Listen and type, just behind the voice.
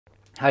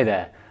Hi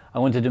there. I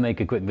wanted to make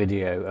a quick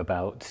video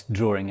about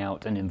drawing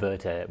out an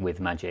inverter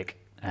with Magic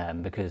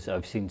because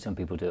I've seen some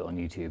people do it on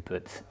YouTube,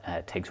 but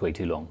it takes way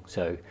too long.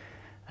 So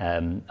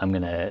I'm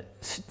going to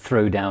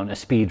throw down a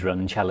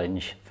speedrun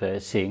challenge for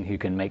seeing who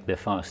can make the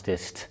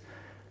fastest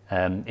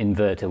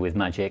inverter with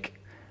Magic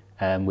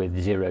with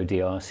 0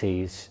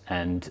 DRCs,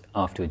 and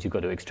afterwards you've got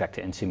to extract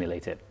it and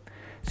simulate it.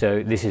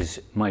 So this is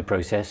my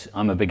process.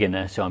 I'm a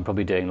beginner, so I'm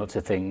probably doing lots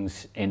of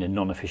things in a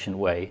non-efficient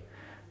way.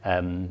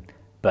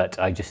 But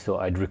I just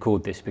thought I'd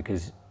record this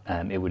because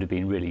it would have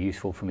been really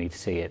useful for me to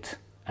see it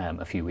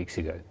a few weeks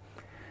ago.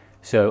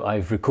 So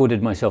I've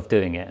recorded myself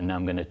doing it, and now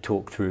I'm going to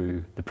talk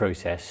through the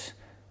process,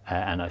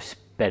 and I've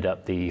sped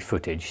up the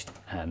footage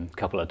a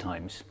couple of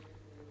times.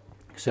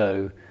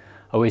 So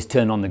I always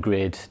turn on the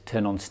grid,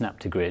 turn on snap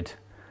to grid,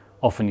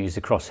 often use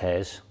the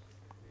crosshairs.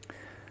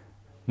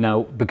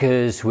 Now,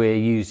 because we're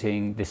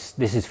using this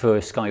is for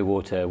a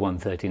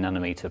skywater130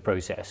 nanometer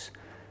process,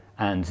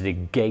 and the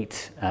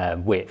gate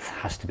width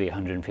has to be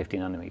 150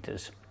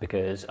 nanometers,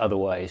 because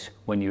otherwise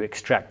when you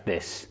extract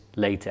this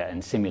later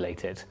and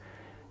simulate it,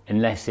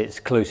 unless it's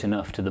close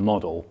enough to the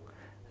model,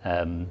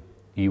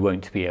 you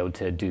won't be able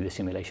to do the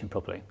simulation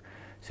properly.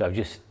 So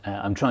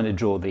I'm trying to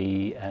draw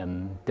the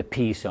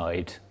P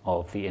side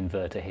of the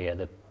inverter here,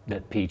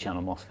 the P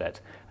channel MOSFET,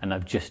 and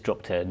I've just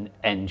dropped an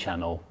N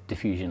channel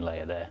diffusion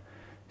layer there.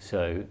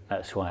 So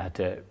that's why I had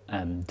to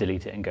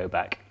delete it and go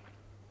back.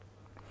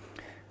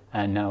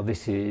 And now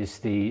this is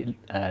the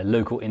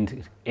local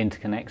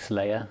interconnects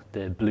layer,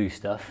 the blue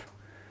stuff.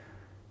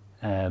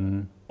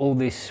 All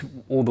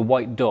the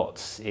white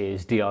dots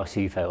is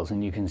DRC fails,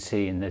 and you can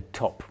see in the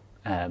top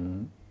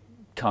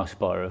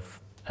taskbar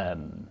of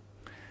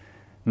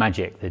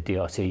Magic the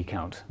DRC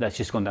count. That's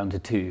just gone down to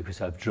 2 because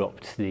I've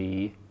dropped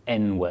the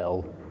N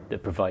well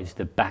that provides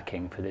the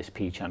backing for this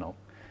P channel.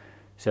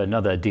 So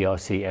another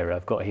DRC error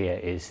I've got here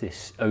is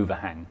this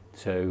overhang.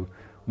 So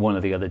one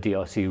of the other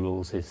DRC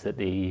rules is that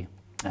the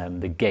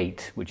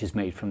gate, which is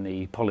made from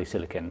the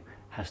polysilicon,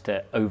 has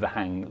to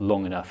overhang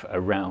long enough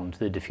around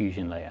the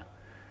diffusion layer.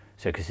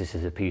 So because this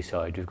is a P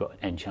side, we've got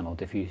N channel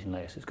diffusion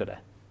layer, so it's got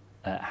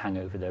to hang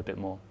over there a bit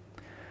more.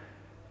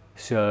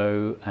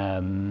 So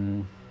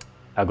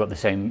I've got the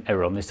same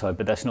error on this side,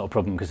 but that's not a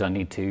problem because I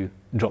need to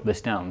drop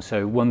this down.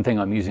 So one thing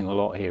I'm using a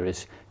lot here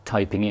is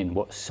typing in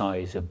what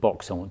size of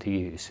box I want to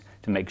use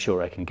to make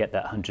sure I can get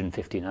that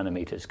 150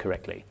 nanometers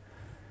correctly.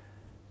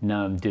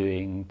 Now I'm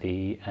doing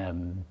the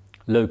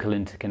local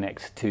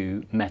interconnect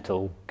to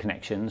metal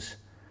connections.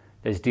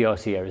 There's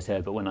DRC errors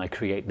there, but when I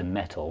create the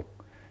metal,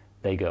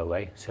 they go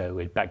away. So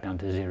we're back down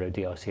to 0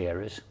 DRC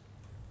errors.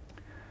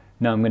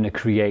 Now I'm going to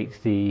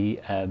create the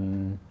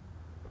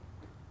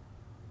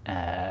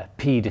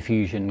P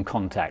diffusion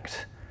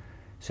contact.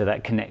 So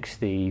that connects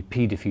the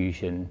P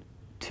diffusion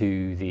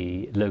to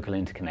the local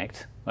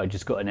interconnect. I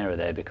just got an error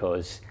there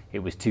because it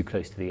was too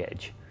close to the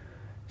edge.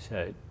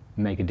 So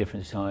make a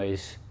different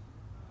size,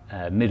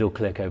 middle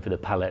click over the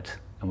palette,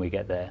 and we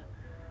get there.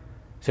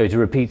 So to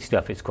repeat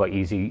stuff, it's quite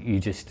easy. You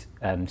just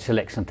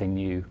select something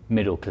new,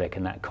 middle click,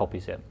 and that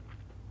copies it.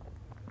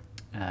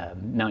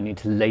 Now I need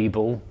to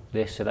label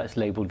this, so that's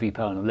labeled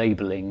vPower, and I'm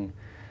labeling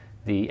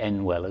the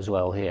N well as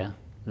well here,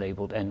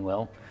 labeled N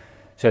well.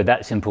 So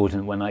that's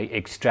important. When I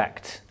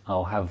extract,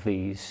 I'll have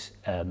these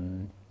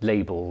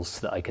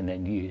labels that I can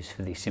then use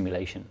for the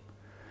simulation.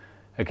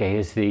 Okay,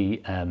 here's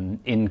the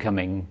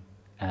incoming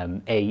A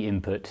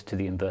input to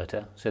the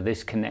inverter. So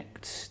this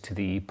connects to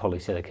the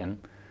polysilicon,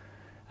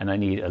 and I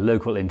need a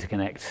local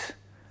interconnect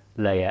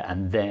layer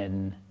and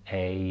then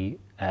a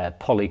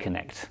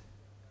polyconnect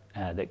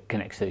that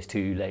connects those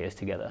two layers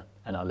together,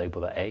 and I'll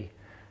label that A.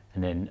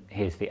 And then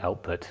here's the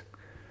output.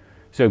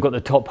 So I've got the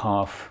top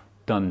half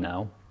done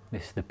now.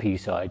 This is the P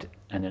side,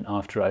 and then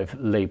after I've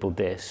labeled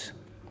this,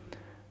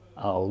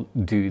 I'll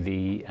do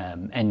the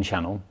N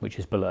channel, which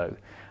is below.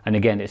 And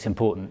again, it's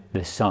important,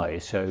 this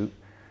size. So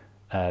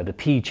the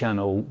P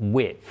channel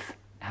width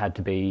had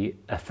to be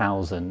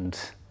 1000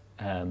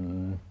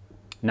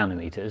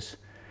 nanometers,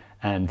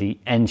 and the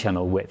N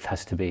channel width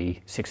has to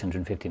be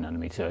 650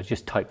 nanometers. So I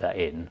just type that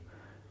in,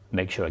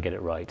 make sure I get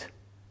it right,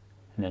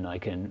 and then I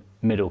can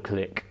middle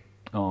click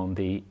on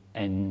the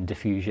N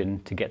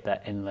diffusion to get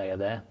that N layer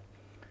there.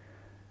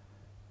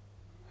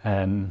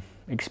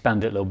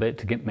 Expand it a little bit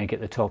to make it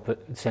the top,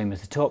 same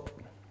as the top.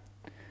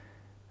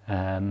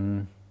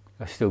 I've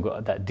still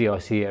got that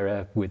DRC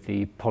error with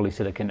the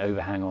polysilicon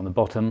overhang on the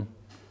bottom,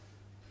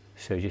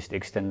 so just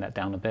extend that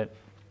down a bit.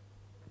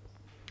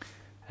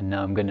 And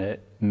now I'm going to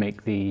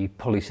make the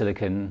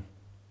polysilicon,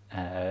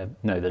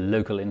 the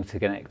local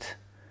interconnect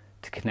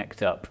to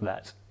connect up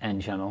that N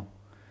channel.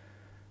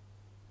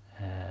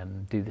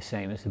 Do the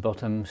same as the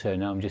bottom. So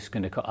now I'm just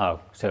going to,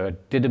 so I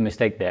did a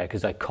mistake there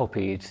because I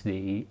copied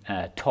the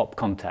top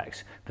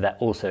contacts, but that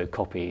also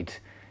copied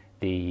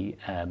the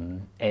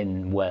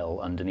N well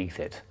underneath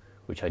it,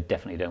 which I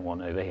definitely don't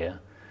want over here.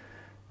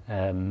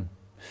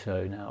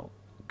 So now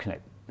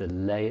connect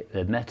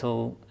the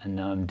metal, and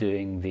now I'm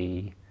doing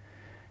the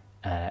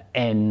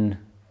N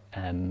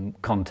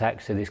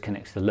contact. So this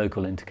connects the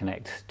local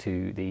interconnect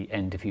to the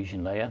N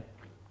diffusion layer.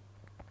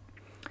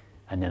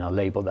 and then I'll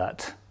label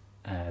that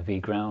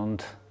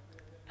vground,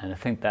 and I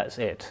think that's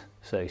it.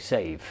 So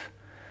save.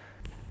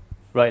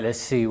 Right, let's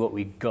see what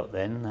we got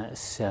then.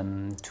 That's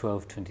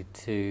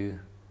 1222.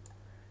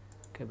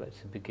 Go back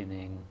to the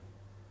beginning.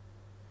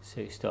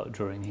 So start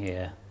drawing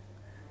here.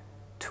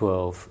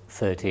 12,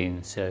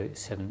 13, so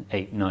 7,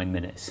 8, 9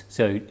 minutes.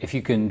 So if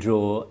you can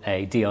draw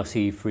a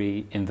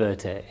DRC-free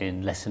inverter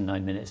in less than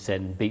 9 minutes,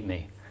 then beat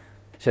me.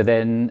 So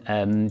then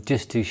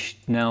just to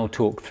now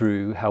talk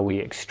through how we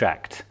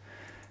extract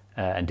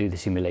and do the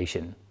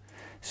simulation.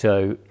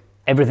 So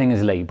everything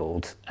is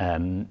labeled,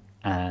 and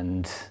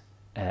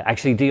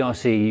actually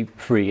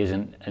DRC-free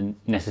isn't a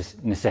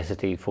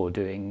necessity for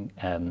doing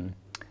an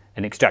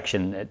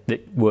extraction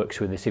that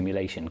works with the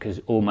simulation, because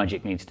all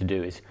Magic needs to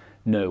do is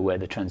know where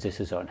the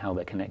transistors are and how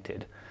they're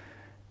connected.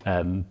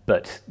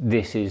 But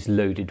this is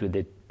loaded with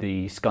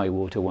the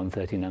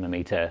skywater130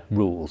 nanometer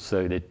rules,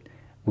 so that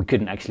we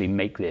couldn't actually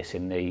make this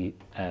in the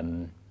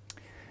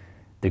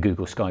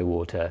Google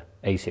Skywater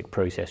ASIC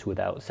process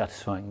without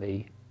satisfying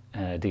the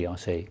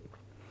DRC.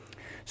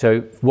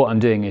 So what I'm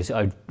doing is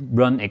I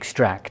run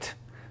extract,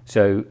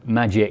 so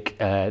Magic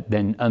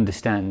then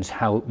understands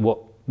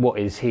what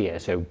is here,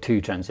 so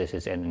 2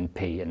 transistors N and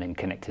P, and then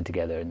connected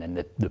together, and then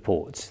the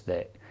ports,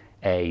 the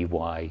A,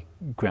 Y,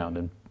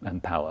 ground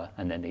and power,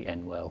 and then the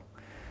N well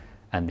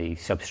and the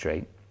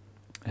substrate.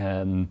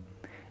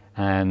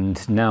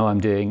 And now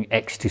I'm doing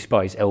X to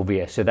SPICE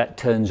LVS, so that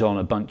turns on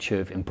a bunch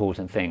of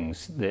important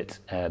things that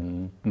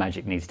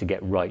Magic needs to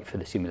get right for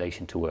the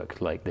simulation to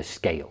work, like the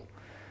scale.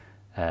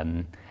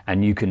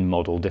 And you can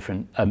model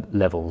different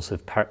levels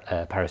of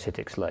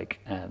parasitics, like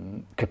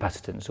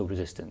capacitance or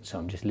resistance, so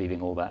I'm just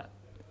leaving all that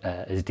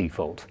as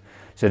default.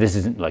 So this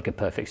isn't like a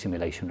perfect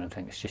simulation or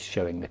anything, it's just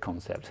showing the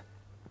concept.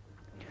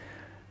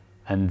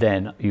 And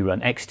then you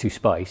run X to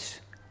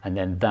SPICE, and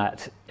then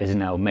that is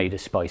now made a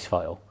SPICE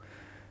file.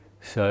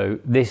 So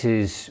this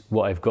is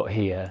what I've got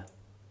here.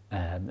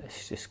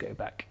 Let's just go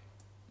back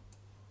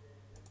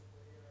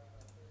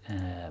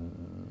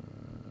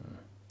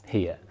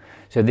here.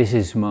 So this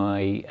is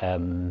my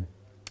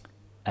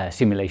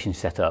simulation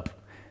setup,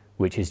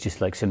 which is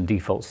just like some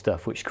default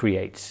stuff which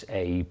creates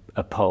a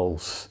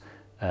pulse,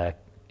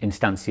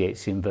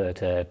 instantiates the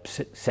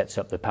inverter, sets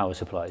up the power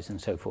supplies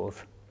and so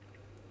forth,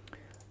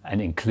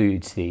 and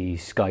includes the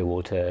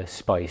Skywater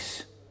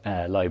SPICE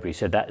library.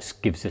 So that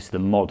gives us the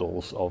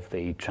models of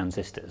the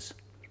transistors.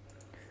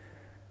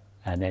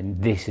 And then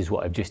this is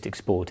what I've just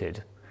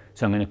exported.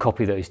 So I'm going to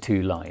copy those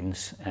 2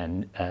 lines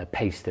and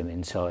paste them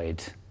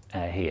inside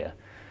here.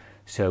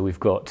 So we've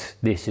got,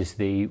 this is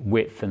the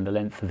width and the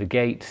length of the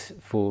gate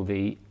for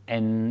the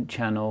N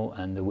channel,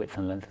 and the width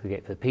and length of the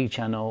gate for the P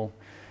channel.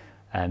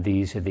 And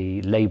these are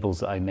the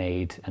labels that I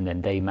made, and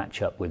then they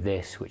match up with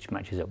this, which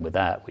matches up with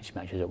that, which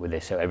matches up with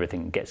this, so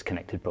everything gets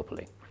connected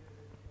properly.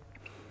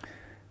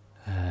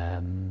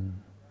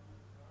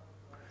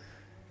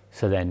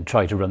 So then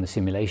try to run the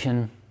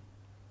simulation,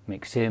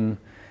 make sim,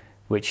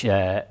 which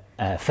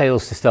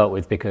fails to start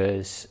with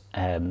because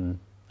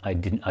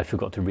I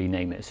forgot to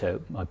rename it.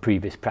 So my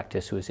previous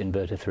practice was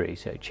inverter 3,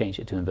 so I changed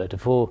it to inverter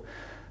 4,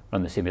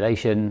 run the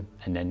simulation,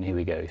 and then here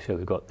we go. So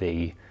we've got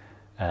the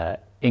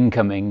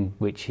incoming,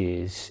 which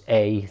is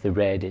A, the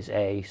red is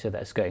A, so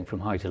that's going from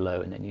high to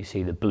low, and then you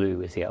see the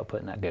blue is the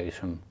output, and that goes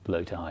from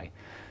low to high.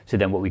 So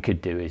then what we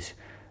could do is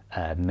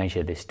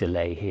measure this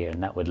delay here,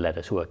 and that would let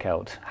us work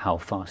out how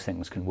fast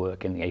things can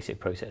work in the ASIC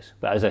process.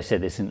 But as I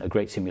said, this isn't a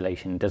great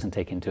simulation, it doesn't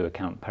take into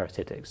account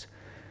parasitics.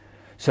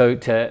 So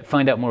to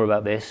find out more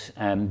about this,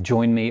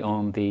 join me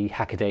on the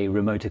Hackaday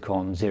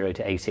Remoticon 0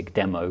 to ASIC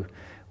demo,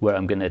 where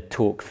I'm going to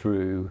talk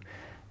through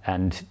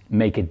and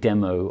make a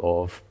demo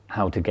of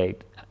how to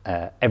get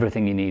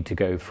everything you need to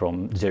go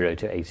from 0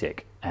 to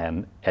ASIC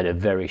at a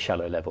very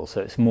shallow level.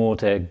 So it's more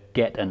to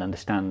get an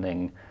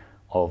understanding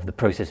of the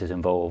processes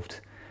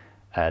involved,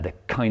 the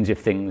kinds of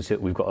things that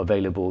we've got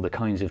available, the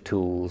kinds of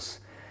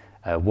tools,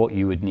 what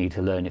you would need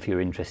to learn if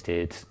you're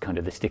interested, kind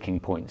of the sticking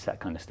points, that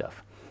kind of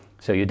stuff.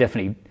 So you're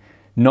definitely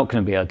not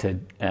going to be able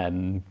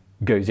to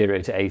go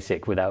 0 to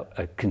ASIC without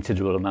a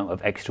considerable amount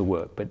of extra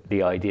work, but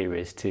the idea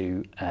is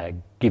to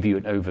give you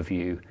an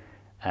overview,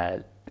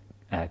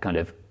 kind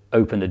of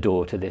open the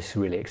door to this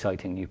really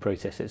exciting new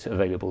process that's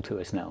available to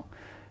us now.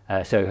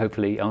 So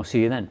hopefully I'll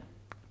see you then.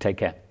 Take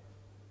care.